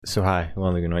So hi,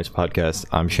 Lonely Good Noise podcast.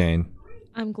 I'm Shane,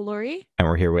 I'm Glory. and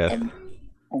we're here with, I'm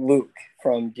Luke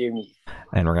from Dear Me.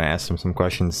 and we're gonna ask them some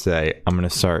questions today. I'm gonna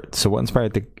start. So, what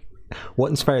inspired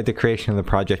the creation of the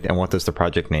project, and what does the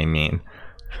project name mean?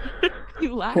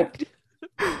 You laughed.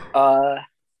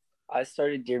 I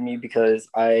started Dear Me because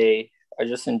I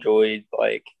just enjoyed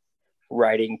like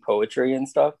writing poetry and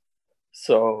stuff.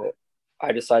 So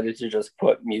I decided to just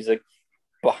put music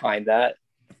behind that,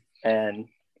 and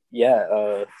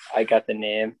yeah, I got the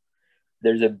name.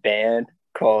 There's a band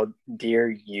called Dear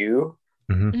You,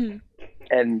 Hmm. Mhm.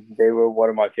 and they were one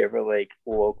of my favorite like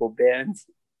local bands,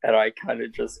 and I kind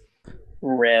of just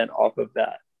ran off of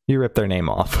that. You ripped their name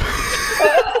off.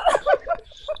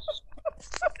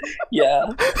 Yeah,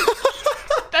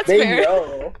 That's they fair.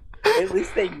 know. At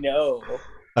least they know.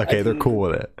 Okay, they're cool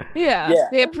with it. Yeah, Yeah.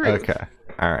 they approve. Okay,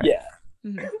 all right. Yeah.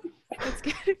 Mhm. That's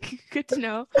good. Good to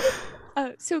know.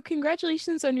 So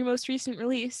congratulations on your most recent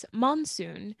release,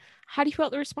 Monsoon. How do you feel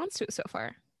about the response to it so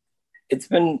far? It's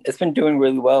been doing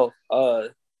really well.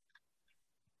 I've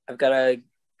got a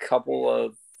couple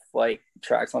of like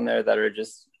tracks on there that are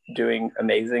just doing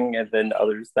amazing, and then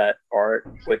others that aren't,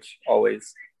 which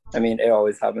always, I mean, it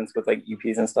always happens with like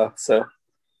EPs and stuff. So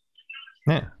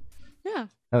Yeah, Yeah.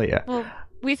 hell yeah, Well,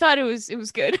 we thought it was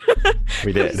good.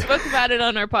 we did. We spoke about it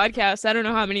on our podcast. I don't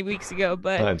know how many weeks ago,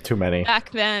 but Too many. back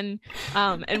then,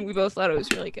 and we both thought it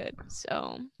was really good.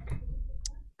 So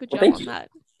good Well, job thank on you. that.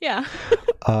 Yeah.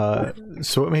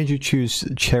 So what made you choose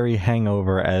 "Cherry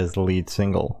Hangover" as the lead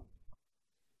single?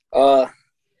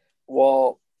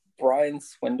 Well, Brian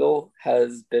Swindle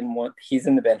has been one. He's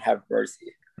in the band Have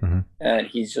Mercy, Mhm. and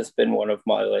he's just been one of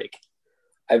my like.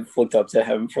 I've looked up to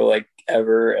him for like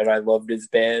ever, and I loved his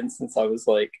band since I was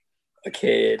like a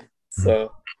kid.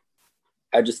 So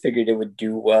I just figured it would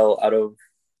do well out of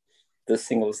the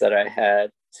singles that I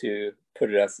had to put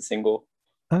it as a single.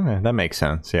 Okay, that makes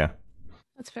sense. Yeah.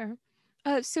 That's fair.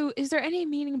 So is there any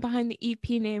meaning behind the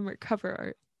EP name or cover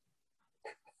art?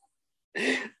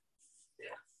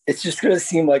 It's just gonna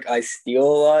seem like I steal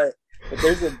a lot, but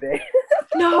there's a band.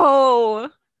 No.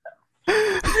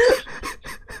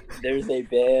 There's a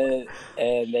band,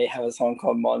 and they have a song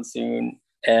called Monsoon,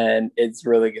 and it's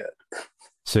really good.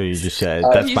 So you just said Uh,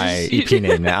 that's You my just- EP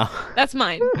name now. That's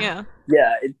mine. Yeah.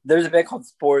 Yeah, there's a band called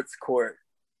Sports Court,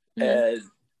 Mhm. and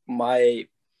my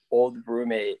old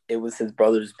roommate, it was his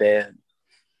brother's band,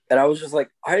 and I was just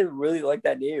like, I really like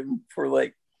that name for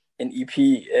like an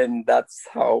EP, and that's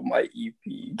how my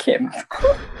EP came.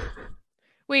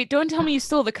 Wait, don't tell me you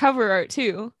stole the cover art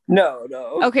too. No.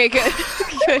 Okay, good.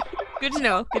 Good to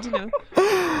know. Good to know.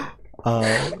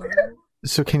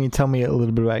 So can you tell me a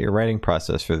little bit about your writing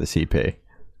process for this EP?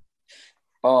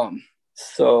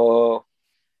 So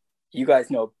you guys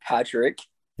know Patrick.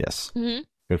 Yes, Hmm.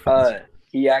 good friends.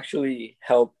 He actually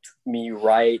helped me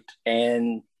write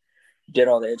and did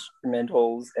all the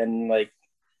instrumentals and like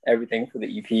everything for the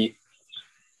EP.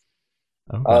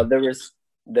 Okay.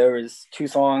 There was two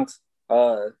songs.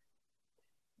 I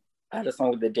had a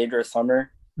song with the Dangerous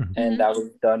Summer, Mhm. and that was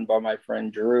done by my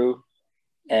friend Drew.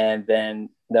 And then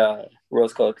the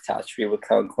Rose Colored Catastrophe with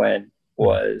Kellen Quinn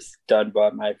was done by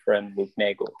my friend Luke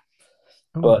Nagel.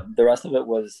 Oh, But the rest of it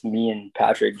was me and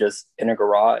Patrick just in a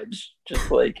garage, just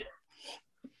like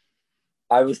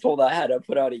I was told I had to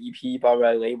put out an EP by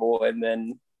my label, and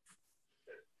then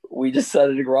we just sat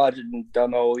in the garage and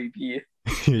done the whole EP.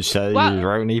 you said Wow. you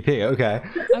wrote an EP. Okay.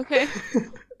 Okay.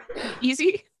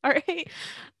 Easy. All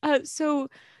right. So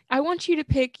I want you to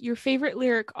pick your favorite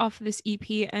lyric off this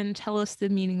EP and tell us the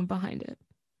meaning behind it.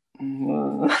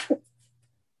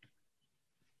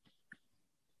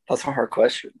 That's a hard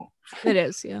question. It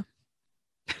is, yeah.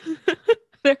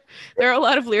 there are a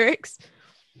lot of lyrics.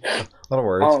 A lot of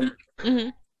words. Hmm.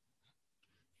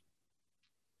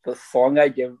 The song I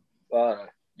give,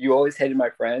 you always hated my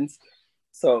friends.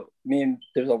 So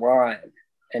there's a line,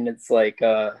 and it's like,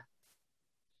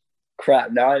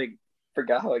 crap. Now I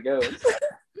forgot how it goes.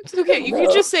 It's okay. You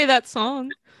can just say that song.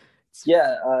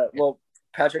 Yeah. Well,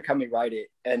 Patrick helped me write it,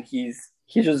 and he's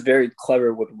just very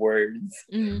clever with words.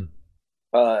 Mhm.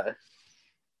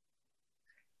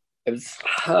 It was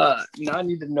now I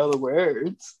need to know the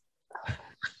words.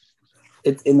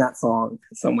 It's in that song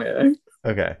somewhere.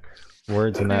 Okay.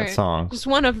 Words in that Alright. song. Just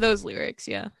one of those lyrics,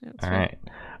 yeah. That's All right.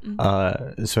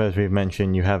 right. So as we've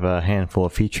mentioned, you have a handful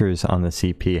of features on the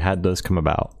EP. How'd those come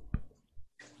about?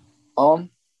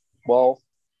 Well,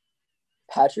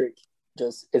 Patrick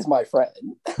just is my friend.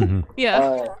 Mhm.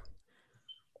 Yeah.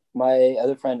 My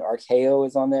other friend Archeo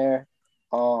is on there.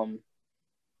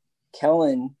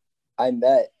 Kellen, I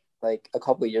met like a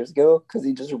couple of years ago because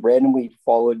he just randomly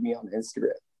followed me on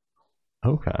Instagram.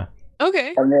 Okay.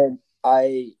 Okay. And then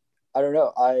I don't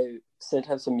know, I sent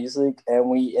him some music and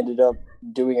we ended up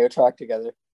doing a track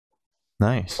together.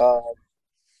 Nice.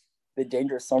 The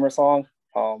Dangerous Summer song.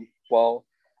 Well,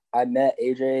 I met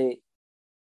AJ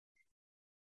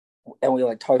and we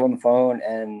like talked on the phone,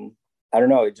 and I don't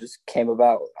know, it just came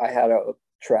about. I had a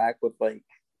track with like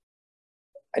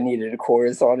I needed a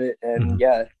chorus on it, and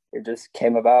yeah, it just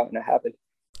came about and it happened.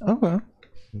 Okay.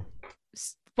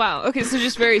 Wow. Okay, so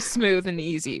just very smooth and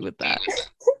easy with that.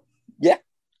 Yeah.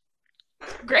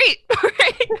 Great. All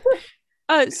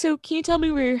right. So can you tell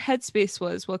me where your headspace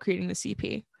was while creating this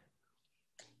EP?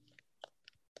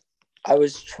 I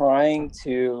was trying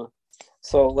to,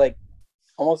 so like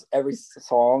almost every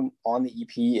song on the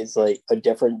EP is like a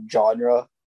different genre,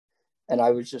 and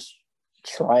I was just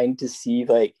trying to see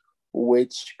like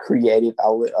which creative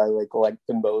outlet I like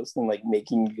the most in like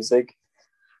making music.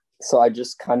 So I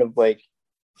just kind of like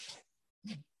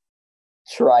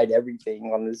tried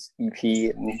everything on this EP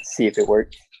and see if it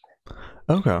worked.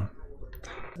 Okay.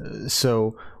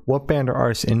 So what band or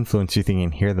artist influence do you think you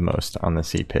can hear the most on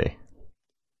this EP?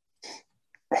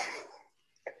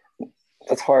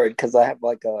 That's hard because I have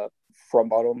like a From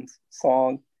Bottoms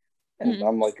song, and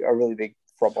I'm like a really big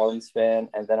From Bottoms fan.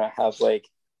 And then I have like,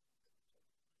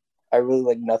 I really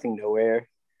like Nothing Nowhere.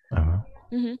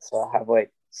 So I have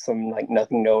like some like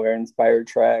Nothing Nowhere inspired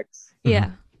tracks.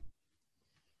 Yeah.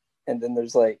 And then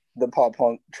there's like the pop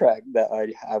punk track that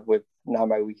I have with Not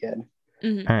My Weekend.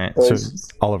 All right. So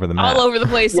all over the map. All over the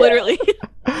place, literally.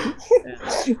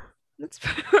 That's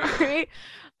right.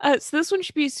 So this one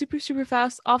should be super, super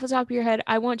fast. Off the top of your head,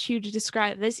 I want you to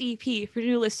describe this EP for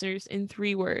new listeners in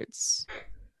 3 words.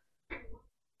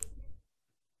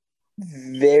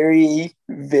 Very,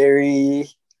 very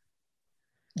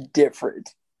different.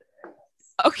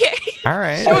 Okay. All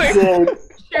right.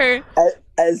 Sure.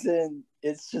 As in,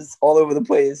 it's just all over the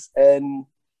place, and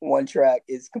one track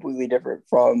is completely different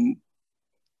from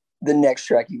the next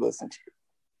track you listen to.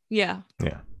 Yeah.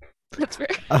 Yeah. That's fair.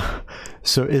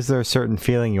 So is there a certain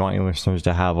feeling you want your listeners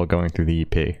to have while going through the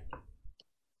EP?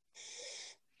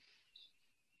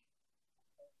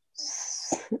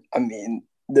 I mean,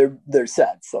 they're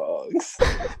sad songs.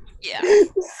 Yeah.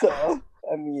 So,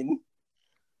 I mean,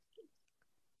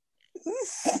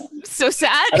 so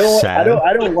sad. I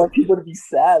don't want people to be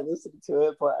sad listening to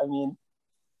it, but I mean,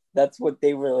 that's what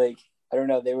they were like. I don't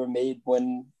know. They were made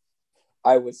when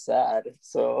I was sad,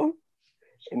 so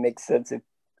it makes sense if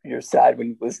you're sad when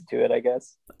you listen to it, I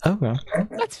guess. Okay.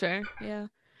 That's fair. Yeah.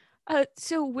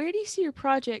 So where do you see your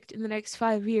project in the next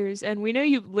 5 years? And we know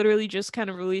you literally just kind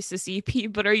of released this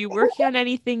EP, but are you working on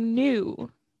anything new?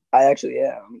 I actually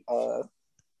am.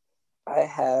 I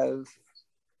have.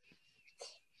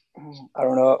 I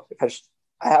don't know if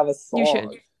I have a song. You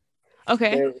should.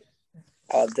 Okay.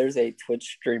 There's a Twitch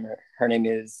streamer. Her name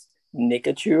is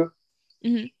Nikachu,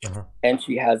 Mm-hmm. and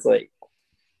she has like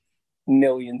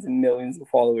millions and millions of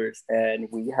followers. And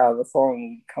we have a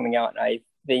song coming out, and I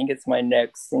think it's my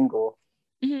next single.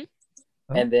 Mm-hmm.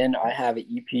 Oh. And then I have an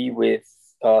EP with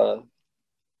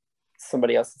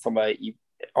somebody else that's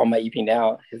on my EP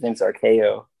now. His name's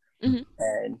Archeo, Mm-hmm.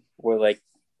 and we're like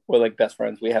best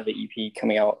friends. We have an EP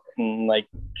coming out in like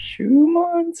 2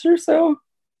 months or so.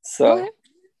 So Okay.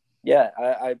 yeah,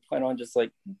 I plan on just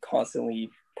like constantly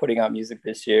putting out music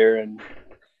this year, and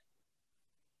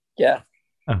yeah.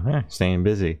 Okay. Staying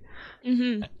busy.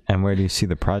 Mm-hmm. And where do you see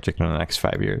the project in the next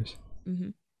 5 years? Mm-hmm.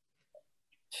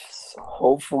 So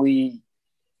hopefully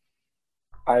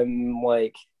I'm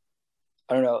like,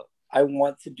 I don't know, I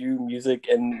want to do music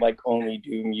and like only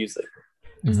do music.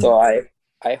 Mm-hmm. So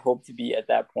I hope to be at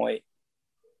that point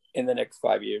in the next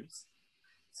 5 years.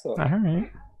 So All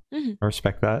right. Mm-hmm. I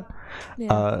respect that.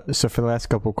 Yeah. So for the last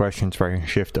couple questions, we're going to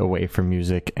shift away from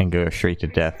music and go straight to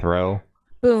death row.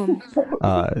 Boom.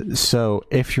 So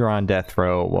if you're on death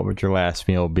row, what would your last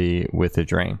meal be with a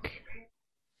drink?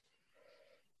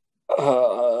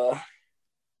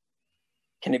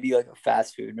 can it be like a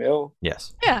fast food meal?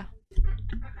 Yes. Yeah.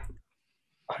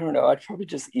 I don't know. I'd probably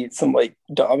just eat some like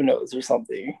Domino's or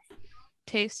something.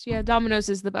 Taste. Yeah. Domino's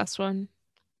is the best one.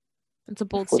 It's a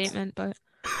bold statement, but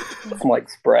Some like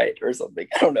Sprite or something.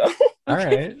 I don't know. All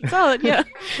right. solid. Yeah.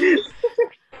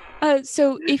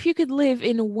 So if you could live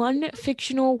in one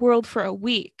fictional world for a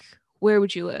week, where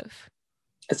would you live?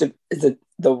 It's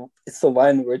the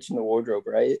Lion, the Witch, and the Wardrobe,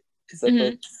 right? Is that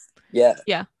Mhm. Yeah.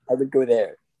 Yeah. I would go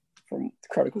there from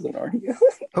Chronicles of Narnia.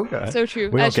 Okay. So true.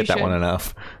 We don't as you get that should. one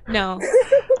enough. No.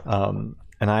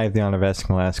 And I have the honor of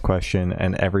asking the last question,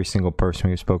 and every single person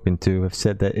we've spoken to have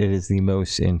said that it is the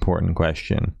most important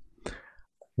question.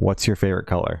 What's your favorite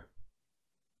color?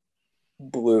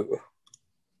 Blue.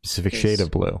 Specific shade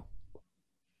of blue.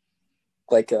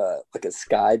 like a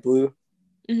sky blue.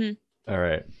 Hmm. All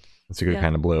right. That's a good Yeah.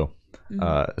 kind of blue.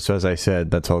 So as I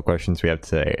said, that's all the questions we have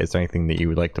today. Is there anything that you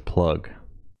would like to plug?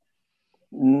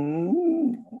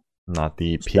 Not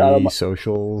the P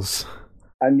socials.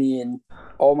 I mean,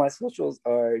 all my socials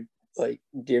are like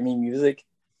Dear Me Music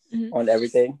on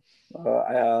everything.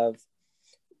 I have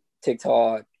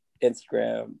TikTok,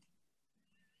 Instagram,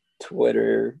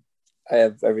 Twitter. I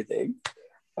have everything.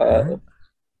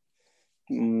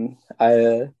 New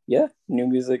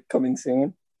music coming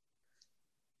soon.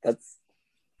 That's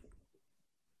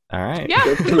all right. Yeah.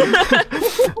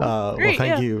 Well,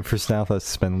 thank you for staying with us.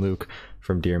 It's been Luke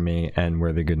from Dear Me and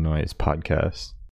We're the Good Noise podcast.